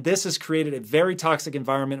 and this has created a very toxic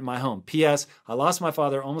environment in my home. P.S. I lost my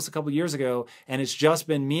father almost a couple years ago, and it's just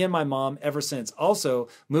been me and my mom ever since. Also,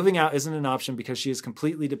 moving out isn't an option because she is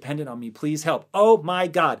completely dependent on me. Please help. Oh my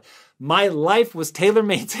God. My life was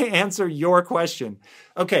tailor-made to answer your question.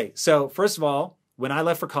 Okay, so first of all, when I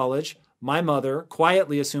left for college, my mother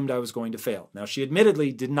quietly assumed I was going to fail. Now, she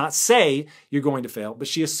admittedly did not say, you're going to fail, but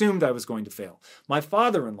she assumed I was going to fail. My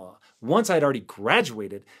father-in-law, once I'd already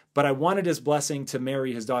graduated, but I wanted his blessing to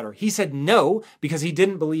marry his daughter, he said no because he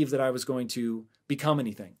didn't believe that I was going to become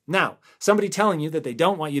anything. Now, somebody telling you that they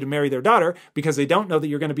don't want you to marry their daughter because they don't know that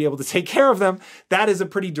you're going to be able to take care of them, that is a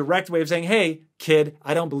pretty direct way of saying, hey, kid,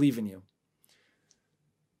 I don't believe in you.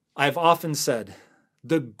 I've often said,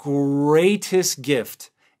 the greatest gift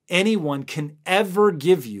anyone can ever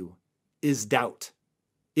give you is doubt.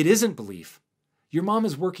 It isn't belief. Your mom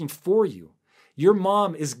is working for you. Your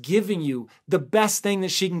mom is giving you the best thing that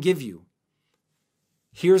she can give you.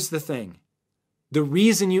 Here's the thing. The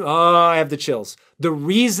reason I have the chills. The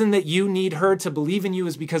reason that you need her to believe in you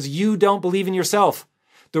is because you don't believe in yourself.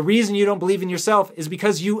 The reason you don't believe in yourself is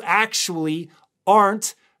because you actually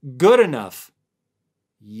aren't good enough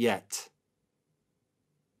yet.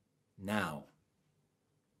 Now,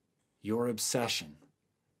 your obsession,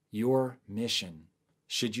 your mission,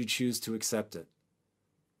 should you choose to accept it,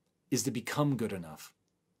 is to become good enough,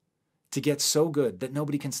 to get so good that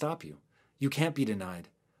nobody can stop you. You can't be denied,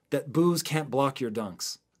 that booze can't block your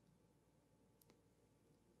dunks.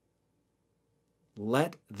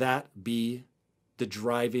 Let that be the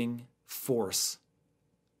driving force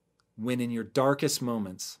when in your darkest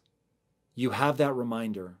moments, you have that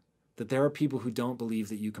reminder that there are people who don't believe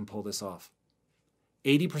that you can pull this off.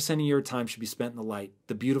 80% of your time should be spent in the light,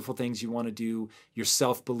 the beautiful things you want to do, your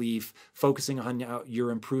self-belief, focusing on how you're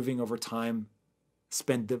improving over time.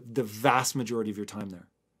 Spend the vast majority of your time there.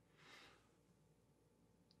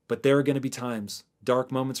 But there are going to be times,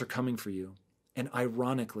 dark moments are coming for you. And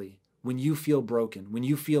ironically, when you feel broken, when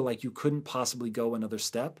you feel like you couldn't possibly go another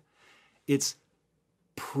step, it's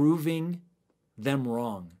proving them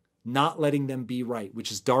wrong, not letting them be right,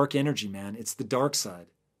 which is dark energy, man. It's the dark side,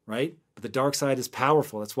 right? But the dark side is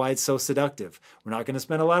powerful. That's why it's so seductive. We're not going to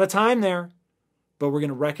spend a lot of time there, but we're going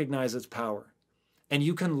to recognize its power. And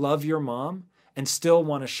you can love your mom and still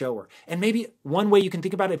want to show her. And maybe one way you can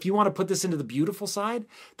think about it, if you want to put this into the beautiful side,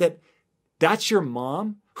 that's your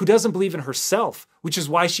mom who doesn't believe in herself, which is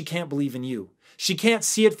why she can't believe in you. She can't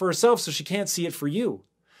see it for herself, so she can't see it for you.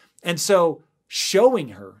 And so showing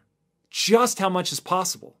her just how much is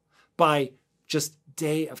possible by just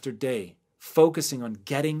day after day, focusing on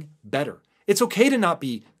getting better. It's okay to not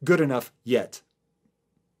be good enough yet.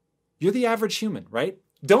 You're the average human, right?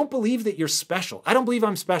 Don't believe that you're special. I don't believe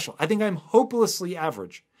I'm special. I think I'm hopelessly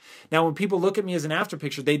average. Now, when people look at me as an after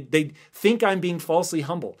picture, they think I'm being falsely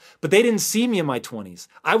humble, but they didn't see me in my 20s.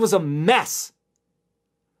 I was a mess.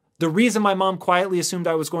 The reason my mom quietly assumed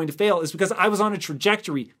I was going to fail is because I was on a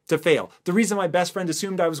trajectory to fail. The reason my best friend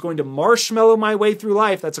assumed I was going to marshmallow my way through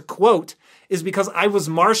life, that's a quote, is because I was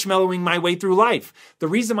marshmallowing my way through life. The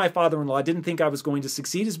reason my father-in-law didn't think I was going to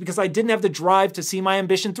succeed is because I didn't have the drive to see my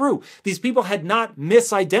ambition through. These people had not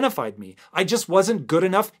misidentified me. I just wasn't good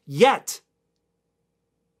enough yet.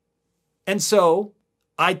 And so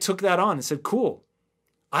I took that on and said, cool.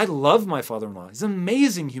 I love my father-in-law. He's an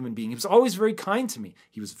amazing human being. He was always very kind to me.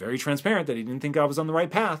 He was very transparent that he didn't think I was on the right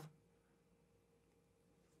path.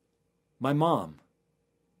 My mom,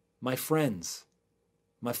 my friends,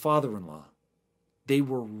 my father-in-law, they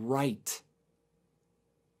were right.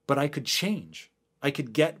 But I could change. I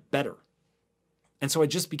could get better. And so I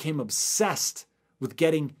just became obsessed with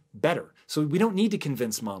getting better. So we don't need to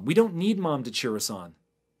convince mom. We don't need mom to cheer us on.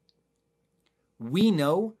 We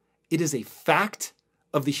know it is a fact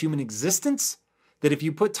of the human existence that if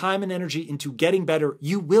you put time and energy into getting better,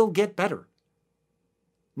 you will get better.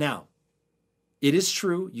 Now, it is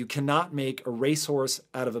true you cannot make a racehorse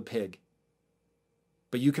out of a pig,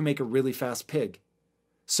 but you can make a really fast pig.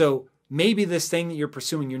 So maybe this thing that you're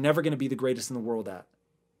pursuing, you're never going to be the greatest in the world at.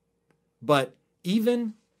 But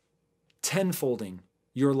even tenfolding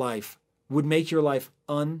your life would make your life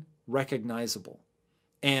unrecognizable.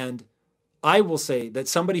 And I will say that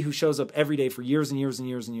somebody who shows up every day for years and years and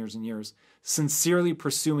years and years and years, sincerely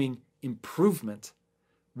pursuing improvement,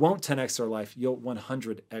 won't 10x their life. You'll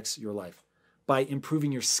 100x your life by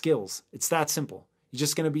improving your skills. It's that simple. You're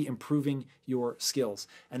just going to be improving your skills.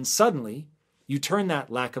 And suddenly, you turn that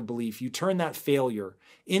lack of belief, you turn that failure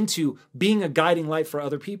into being a guiding light for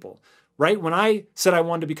other people. Right? When I said I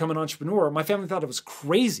wanted to become an entrepreneur, my family thought I was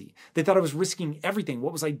crazy. They thought I was risking everything.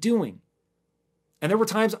 What was I doing? And there were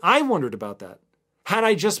times I wondered about that. Had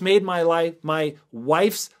I just made my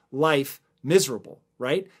wife's life miserable,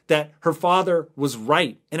 right? That her father was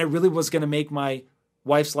right, and I really was going to make my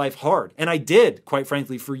wife's life hard. And I did, quite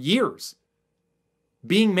frankly, for years.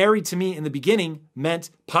 Being married to me in the beginning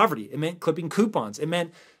meant poverty. It meant clipping coupons. It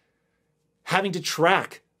meant having to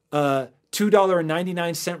track a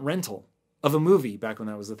 $2.99 rental of a movie back when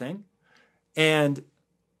that was a thing. And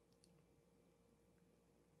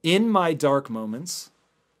in my dark moments,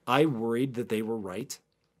 I worried that they were right.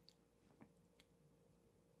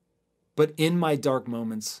 But in my dark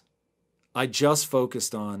moments, I just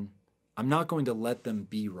focused on, I'm not going to let them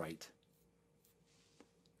be right.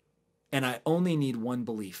 And I only need one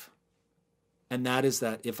belief. And that is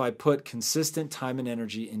that if I put consistent time and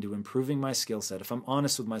energy into improving my skill set, if I'm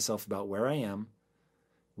honest with myself about where I am,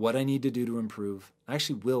 what I need to do to improve, I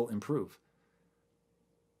actually will improve.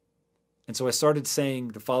 And so I started saying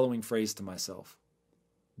the following phrase to myself.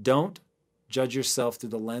 Don't judge yourself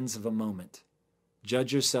through the lens of a moment.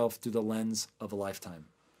 Judge yourself through the lens of a lifetime.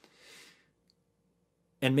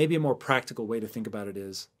 And maybe a more practical way to think about it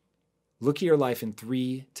is, look at your life in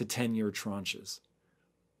 3 to 10 year tranches.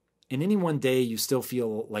 In any one day, you still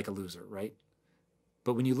feel like a loser, right?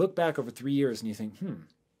 But when you look back over 3 years and you think,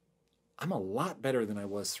 I'm a lot better than I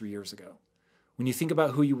was 3 years ago. When you think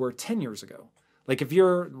about who you were 10 years ago, like if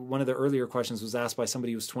one of the earlier questions was asked by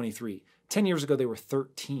somebody who was 23, 10 years ago, they were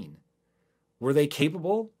 13. Were they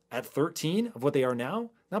capable at 13 of what they are now?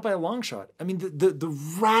 Not by a long shot. I mean, the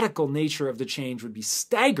radical nature of the change would be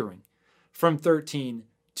staggering from 13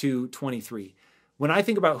 to 23. When I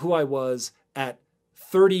think about who I was at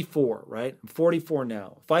 34, right? I'm 44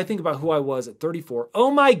 now. If I think about who I was at 34,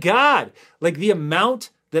 oh my God, like the amount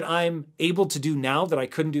that I'm able to do now that I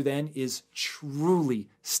couldn't do then is truly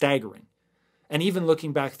staggering. And even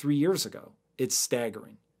looking back 3 years ago, it's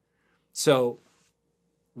staggering. So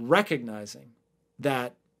recognizing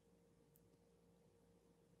that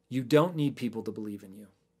you don't need people to believe in you.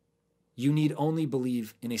 You need only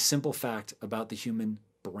believe in a simple fact about the human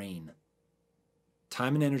brain.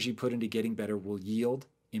 Time and energy put into getting better will yield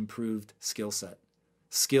improved skill set.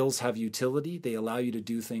 Skills have utility. They allow you to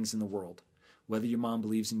do things in the world. Whether your mom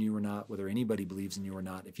believes in you or not, whether anybody believes in you or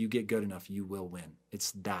not, if you get good enough, you will win.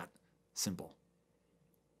 It's that simple.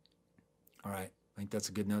 All right, I think that's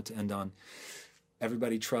a good note to end on.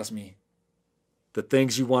 Everybody, trust me. The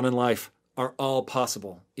things you want in life are all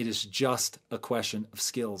possible. It is just a question of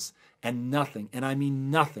skills. And nothing, and I mean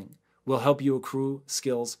nothing, will help you accrue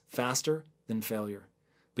skills faster than failure.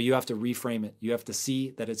 but you have to reframe it. You have to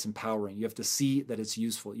see that it's empowering. You have to see that it's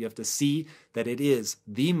useful. You have to see that it is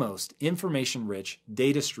the most information-rich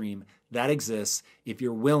data stream that exists if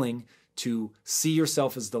you're willing to see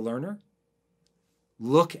yourself as the learner,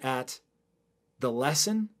 look at the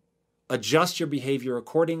lesson, adjust your behavior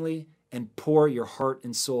accordingly, and pour your heart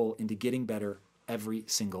and soul into getting better every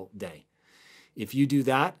single day. If you do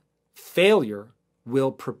that, failure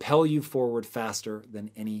will propel you forward faster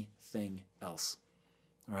than anything else.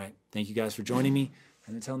 All right. Thank you guys for joining me.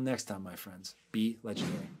 And until next time, my friends, be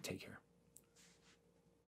legendary. Take care.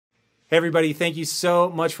 Hey, everybody. Thank you so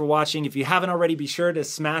much for watching. If you haven't already, be sure to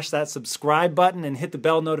smash that subscribe button and hit the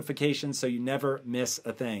bell notification so you never miss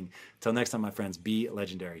a thing. Until next time, my friends, be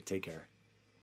legendary. Take care.